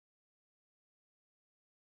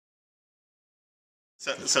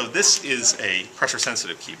So this is a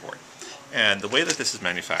pressure-sensitive keyboard, and the way that this is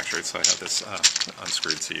manufactured, so I have this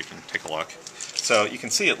unscrewed so you can take a look. So you can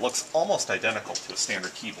see it looks almost identical to a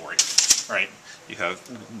standard keyboard, right? You have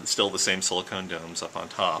still the same silicone domes up on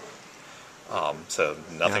top, so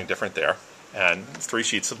nothing different there. And 3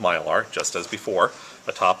 sheets of Mylar, just as before,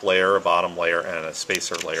 a top layer, a bottom layer, and a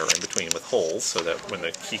spacer layer in between with holes, so that when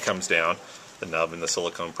the key comes down, the nub and the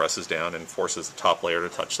silicone presses down and forces the top layer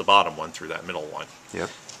to touch the bottom one through that middle one.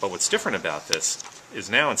 Yep. But what's different about this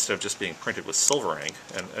is now, instead of just being printed with silver ink,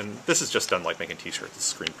 and this is just done like making t-shirts, it's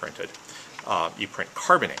screen printed, you print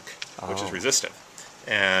carbon ink, which is resistive.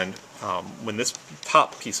 And when this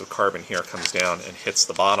top piece of carbon here comes down and hits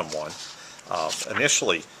the bottom one,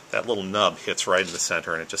 initially that little nub hits right in the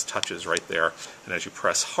center and it just touches right there. And as you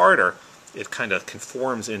press harder, it kind of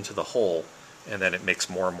conforms into the hole, and then it makes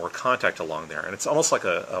more and more contact along there. And it's almost like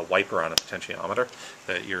a wiper on a potentiometer,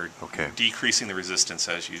 that you're decreasing the resistance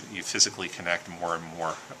as you physically connect more and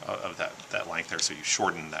more of that length there, so you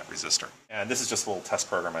shorten that resistor. And this is just a little test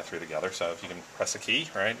program I threw together, so if you can press a key,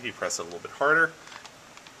 right, you press it a little bit harder.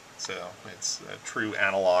 So it's a true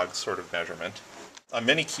analog sort of measurement. On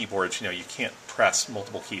many keyboards, you can't press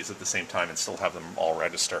multiple keys at the same time and still have them all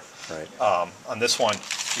register. Right. On this one,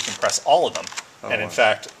 you can press all of them. And in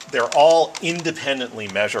fact, they're all independently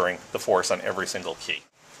measuring the force on every single key.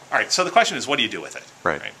 All right, so the question is, what do you do with it?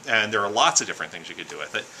 Right. And there are lots of different things you could do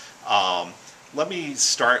with it. Let me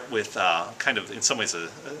start with kind of, in some ways, a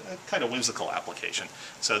kind of whimsical application.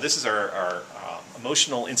 So this is our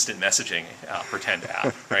emotional instant messaging pretend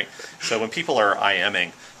app, right? So when people are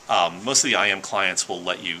IMing, most of the IM clients will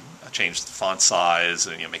let you change the font size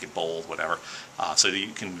and make it bold, whatever, so that you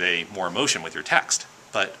convey more emotion with your text.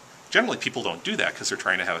 But generally, people don't do that because they're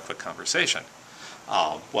trying to have a quick conversation.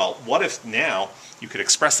 Well, what if now you could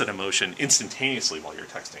express that emotion instantaneously while you're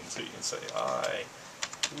texting? So you can say, I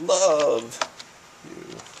love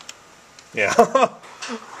you. Yeah.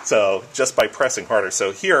 So just by pressing harder.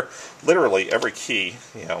 So here, literally every key,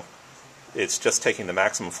 it's just taking the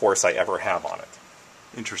maximum force I ever have on it.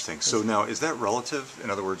 Interesting. So now, is that relative? In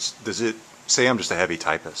other words, does it, say I'm just a heavy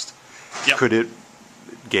typist, Yep. could it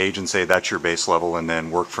gauge and say that's your base level and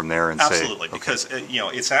then work from there and Absolutely, say... because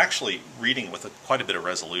it's actually reading with quite a bit of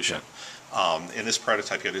resolution. Yeah. In this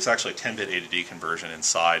prototype here, there's actually a 10-bit A to D conversion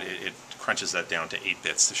inside. It crunches that down to 8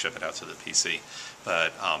 bits to ship it out to the PC.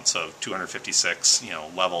 But so 256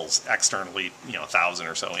 levels externally, 1,000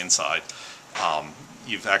 or so inside.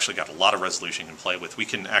 You've actually got a lot of resolution you can play with. We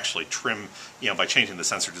can actually trim, by changing the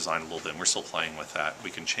sensor design a little bit, and we're still playing with that, we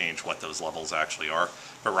can change what those levels actually are.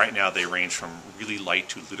 But right now they range from really light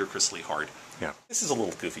to ludicrously hard. Yeah. This is a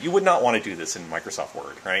little goofy. You would not want to do this in Microsoft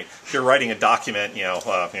Word, right? If you're writing a document,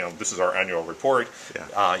 this is our annual report,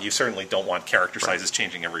 you certainly don't want character sizes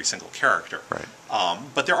changing every single character. Right.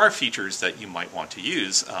 But there are features that you might want to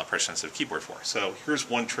use pressure-sensitive keyboard for. So here's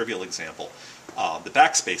one trivial example. The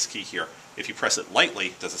backspace key here, if you press it lightly,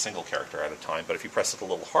 it does a single character at a time, but if you press it a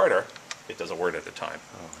little harder, it does a word at a time.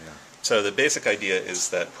 Oh, yeah. So the basic idea is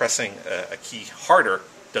that pressing a key harder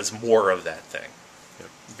does more of that thing.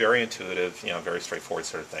 Very intuitive, very straightforward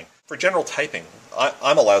sort of thing. For general typing,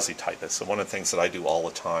 I'm a lousy typist, so one of the things that I do all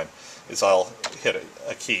the time is I'll hit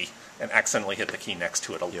a key and accidentally hit the key next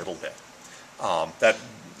to it a little bit.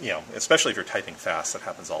 Especially if you're typing fast, that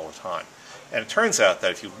happens all the time. And it turns out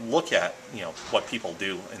that if you look at, what people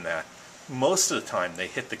do in that, most of the time they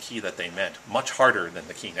hit the key that they meant much harder than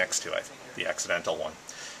the key next to it, the accidental one.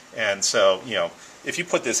 And so, if you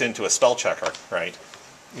put this into a spell checker, right,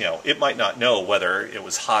 it might not know whether it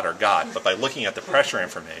was hot or got, but by looking at the pressure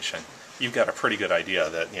information, you've got a pretty good idea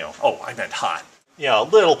that, oh, I meant hot. A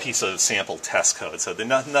little piece of sample test code, so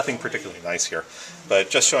nothing particularly nice here, but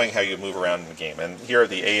just showing how you move around in the game. And here are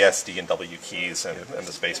the A, S, D, and W keys, and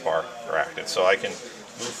the space bar are active. So I can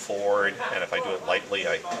move forward, and if I do it lightly,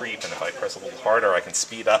 I creep, and if I press a little harder, I can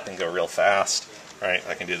speed up and go real fast. Right?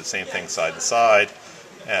 I can do the same thing side to side,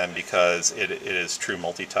 and because it is true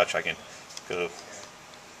multi-touch, I can go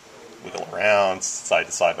wiggle around side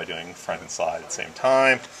to side by doing front and side at the same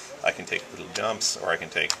time. I can take little jumps, or I can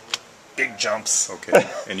take big jumps. Okay,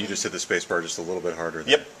 and you just hit the space bar just a little bit harder.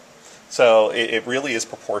 Yep. So it really is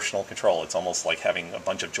proportional control. It's almost like having a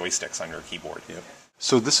bunch of joysticks on your keyboard. Yep.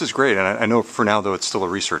 So this is great, and I know for now, though, it's still a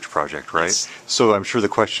research project, right? Yes. So I'm sure the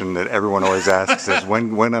question that everyone always asks is,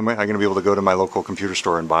 when am I going to be able to go to my local computer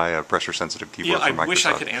store and buy a pressure-sensitive keyboard from Microsoft? I wish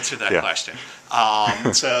I could answer that question.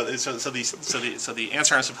 So the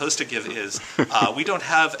answer I'm supposed to give is, we don't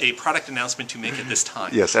have a product announcement to make at this time.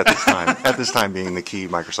 Yes, at this time. At this time being the key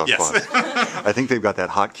Microsoft Yes. Plus. I think they've got that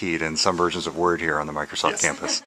hotkeyed in some versions of Word here on the Microsoft campus.